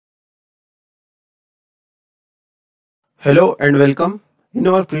Hello and welcome. In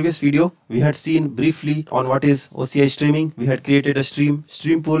our previous video, we had seen briefly on what is OCI streaming. We had created a stream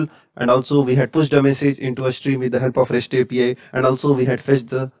pool, and also we had pushed a message into a stream with the help of REST API, and also we had fetched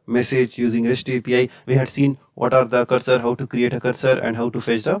the message using REST API. We had seen what are the cursor, how to create a cursor, and how to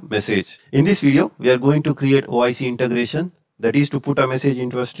fetch the message. In this video, we are going to create OIC integration, that is to put a message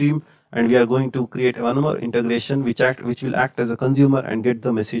into a stream, and we are going to create one more integration which will act as a consumer and get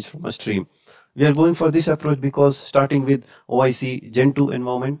the message from a stream. We are going for this approach because starting with OIC Gen 2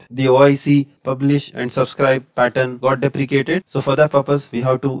 environment, the OIC publish and subscribe pattern got deprecated. So for that purpose, we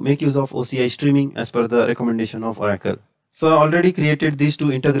have to make use of OCI streaming as per the recommendation of Oracle. So I already created these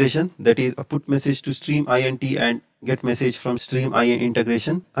two integration, that is a put message to stream int and get message from stream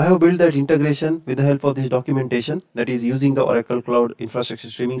integration. I have built that integration with the help of this documentation, that is using the Oracle Cloud Infrastructure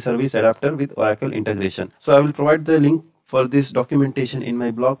Streaming Service adapter with Oracle integration. So I will provide the link for this documentation in my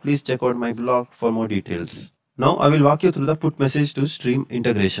blog. Please check out my blog for more details. Now I will walk you through the put message to stream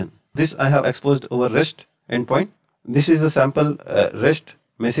integration. This I have exposed over REST endpoint. This is a sample REST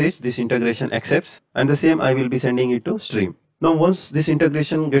message this integration accepts, and the same I will be sending it to stream. Now once this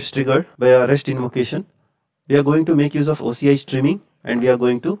integration gets triggered by a REST invocation, we are going to make use of OCI streaming and we are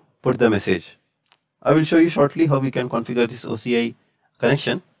going to put the message. I will show you shortly how we can configure this OCI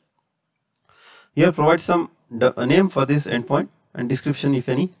connection. Here provide a name for this endpoint and description if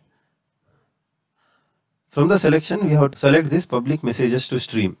any. From the selection, we have to select this public messages to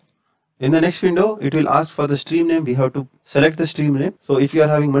stream. In the next window, it will ask for the stream name. We have to select the stream name. So if you are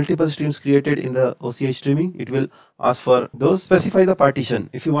having multiple streams created in the OCI streaming, it will ask for those. Specify the partition.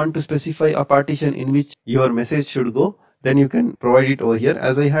 If you want to specify a partition in which your message should go, then you can provide it over here.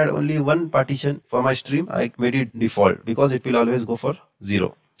 As I had only one partition for my stream, I made it default because it will always go for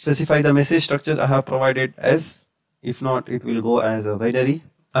 0. Specify the message structure. I have provided as, if not it will go as a binary.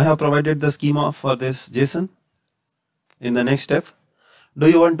 I have provided the schema for this JSON. In the next step, do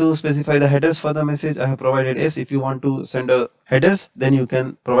you want to specify the headers for the message? I have provided S. If you want to send a headers, then you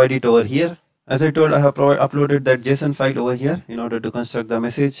can provide it over here. As I told, I have uploaded that JSON file over here in order to construct the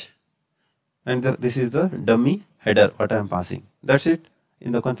message, and this is the dummy header what I am passing. That's it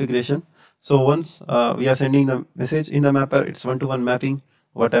in the configuration. So once we are sending the message in the mapper, it's one-to-one mapping.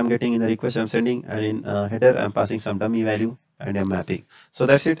 What I'm getting in the request I'm sending, and in header I'm passing some dummy value and I'm mapping. So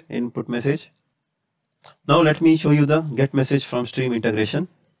that's it in put message. Now let me show you the get message from stream integration.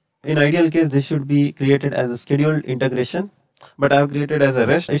 In ideal case, this should be created as a scheduled integration, but I have created as a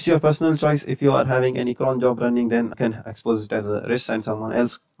REST. It's your personal choice. If you are having any cron job running, then you can expose it as a REST and someone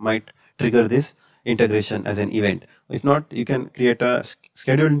else might trigger this integration as an event. If not, you can create a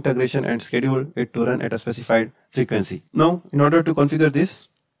scheduled integration and schedule it to run at a specified frequency. Now, in order to configure this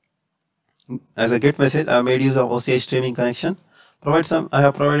as a get message, I have made use of OCI streaming connection. I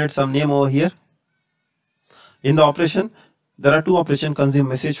have provided some name over here. In the operation, there are two operations: consume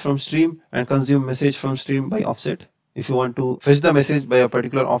message from stream and consume message from stream by offset. If you want to fetch the message by a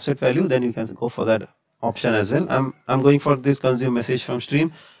particular offset value, then you can go for that option as well. I'm going for this consume message from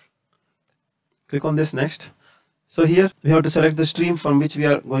stream. Click on this next. So here we have to select the stream from which we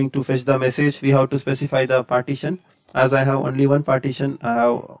are going to fetch the message. We have to specify the partition. As I have only one partition, I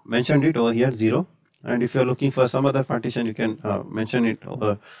have mentioned it over here 0. And if you are looking for some other partition, you can mention it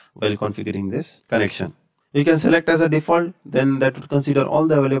over while configuring this connection. You can select as a default, then that will consider all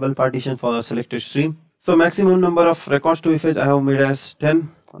the available partition for the selected stream. So maximum number of records to be fetched I have made as 10.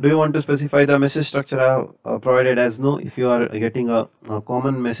 Do you want to specify the message structure? I have provided as no. If you are getting a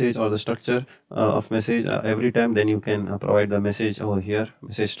common message or the structure of message every time, then you can provide the message over here,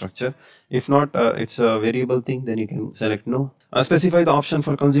 message structure. If not, it's a variable thing, then you can select no. Specify the option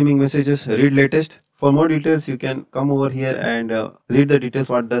for consuming messages, read latest. For more details, you can come over here and read the details.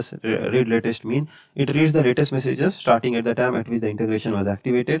 What does read latest mean? It reads the latest messages starting at the time at which the integration was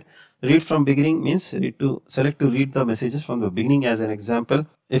activated. Read from beginning means select to read the messages from the beginning. As an example,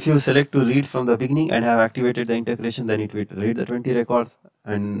 if you select to read from the beginning and have activated the integration, then it will read the 20 records,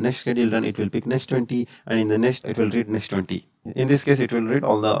 and next schedule run it will pick next 20, and in the next it will read next 20. In this case, it will read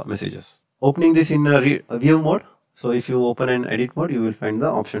all the messages. Opening this in a view mode. So if you open an edit mode, you will find the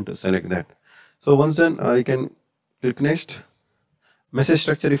option to select that. So once done, you can click next. Message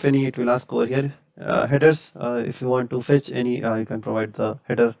structure, if any, it will ask over here. Headers, if you want to fetch any, you can provide the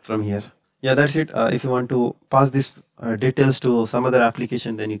header from here. Yeah, that's it. If you want to pass this details to some other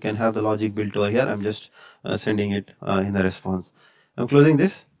application, then you can have the logic built over here. I'm just sending it in the response. I'm closing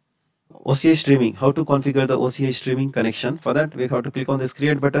this. OCI streaming, how to configure the OCI streaming connection. For that, we have to click on this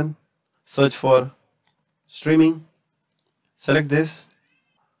create button, search for streaming, select this,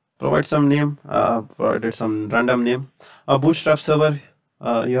 provide some name, provided some random name. A bootstrap server,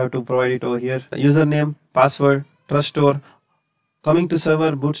 you have to provide it over here. Username, password, trust store. Coming to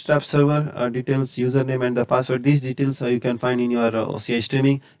server, bootstrap server details, username and the password. These details you can find in your OCI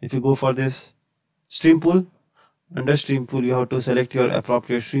streaming. If you go for this stream pool, under stream pool you have to select your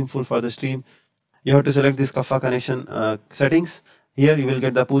appropriate stream pool for the stream. You have to select this Kafka connection settings. Here you will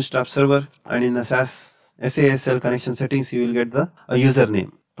get the bootstrap server, and in the SASL connection settings you will get the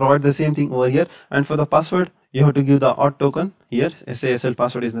username. Provide the same thing over here, and for the password you have to give the auth token. Here SASL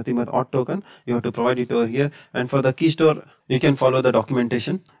password is nothing but auth token. You have to provide it over here, and for the key store you can follow the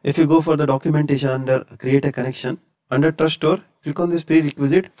documentation. If you go for the documentation under create a connection, under trust store, click on this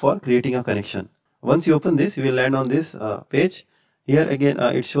prerequisite for creating a connection. Once you open this, you will land on this page. Here again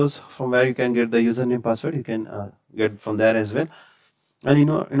it shows from where you can get the username, password. You can get from there as well. And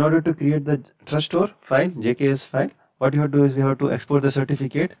in order to create the trust store file, JKS file, what you have to do is we have to export the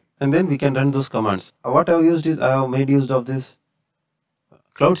certificate, and then we can run those commands. What I have used is I have made use of this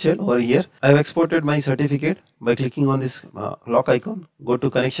Cloud Shell over here. I have exported my certificate by clicking on this lock icon. Go to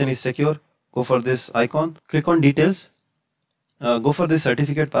connection is secure. Go for this icon. Click on details. Go for this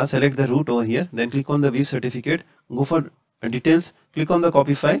certificate path. Select the root over here. Then click on the view certificate. Go for details. Click on the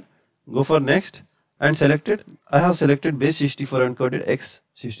copy file. Go for next and select it. I have selected base 64 encoded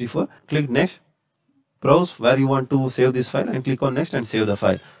x64. Click next. Browse where you want to save this file and click on next and save the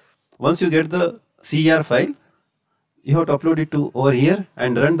file. Once you get the CR file, you have to upload it to over here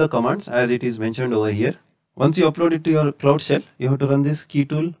and run the commands as it is mentioned over here. Once you upload it to your Cloud Shell, you have to run this key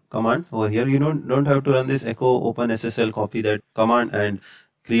tool command over here. You don't have to run this echo open SSL copy that command and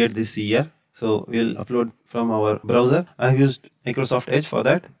create this CR. So we'll upload from our browser. I have used Microsoft Edge for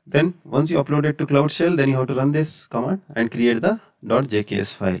that. Then once you upload it to Cloud Shell, then you have to run this command and create the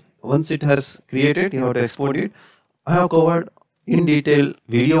 .jks file. Once it has created, you have to export it. I have covered in detail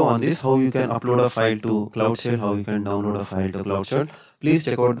video on this, how you can upload a file to Cloud Shell, how you can download a file to Cloud Shell. Please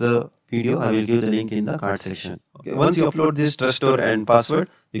check out the video. I will give the link in the card section. Okay. Once you upload this trust store and password,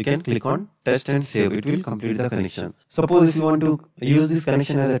 you can click on test and save. It will complete the connection. Suppose if you want to use this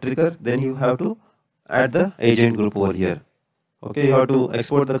connection as a trigger, then you have to add the agent group over here. Okay, you have to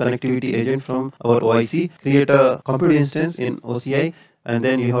export the connectivity agent from our OIC, create a compute instance in OCI, and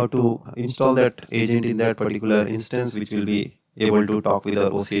then you have to install that agent in that particular instance, which will be able to talk with our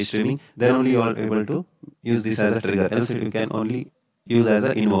OCI streaming. Then only you are able to use this as a trigger, else you can only use as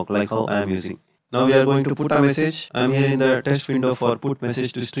an invoke, like how I am using. Now we are going to put a message. I am here in the test window for put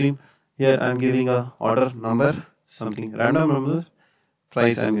message to stream. Here I am giving a order number, something random number.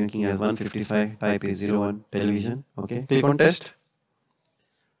 Price I am making as 155, type is 01 television. Okay, click on test.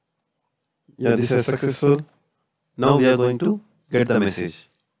 Yeah, this is successful. Now we are going to get the message.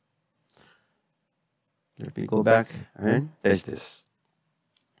 Let me go back and test this.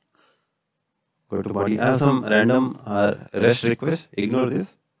 Go to body. I have some random REST request. Ignore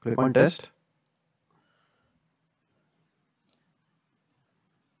this. Click on test.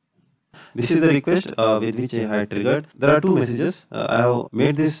 This is the request with which I had triggered. There are two messages. I have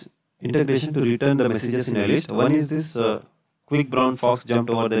made this integration to return the messages in a list. One is this quick brown fox jumped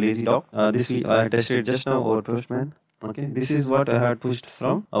over the lazy dog. This I tested just now over Postman. Okay, this is what I had pushed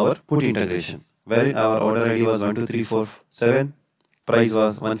from our put integration, where our order ID was 12347, price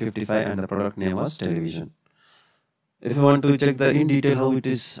was 155, and the product name was television. If you want to check the in detail how it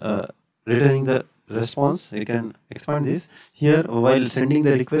is returning the response, you can expand this. Here while sending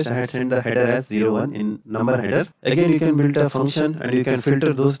the request, I had sent the header as 01 in number header. Again, you can build a function and you can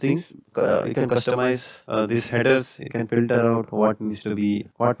filter those things. You can customize these headers. You can filter out what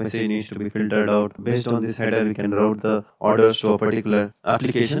message needs to be filtered out. Based on this header, we can route the orders to a particular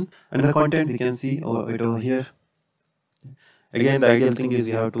application, and the content you can see it over here. Again, the ideal thing is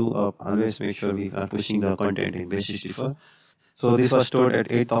we have to always make sure we are pushing the content in base 64. So this was stored at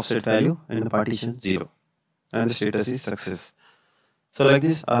 8th offset value in the partition 0, and the status is success. So like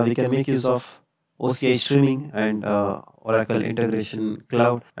this, we can make use of OCI streaming and Oracle Integration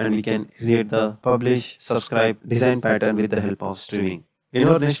Cloud, and we can create the publish, subscribe design pattern with the help of streaming. In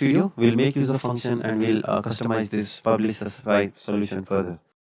our next video, we'll make use of function and we'll customize this publish subscribe solution further.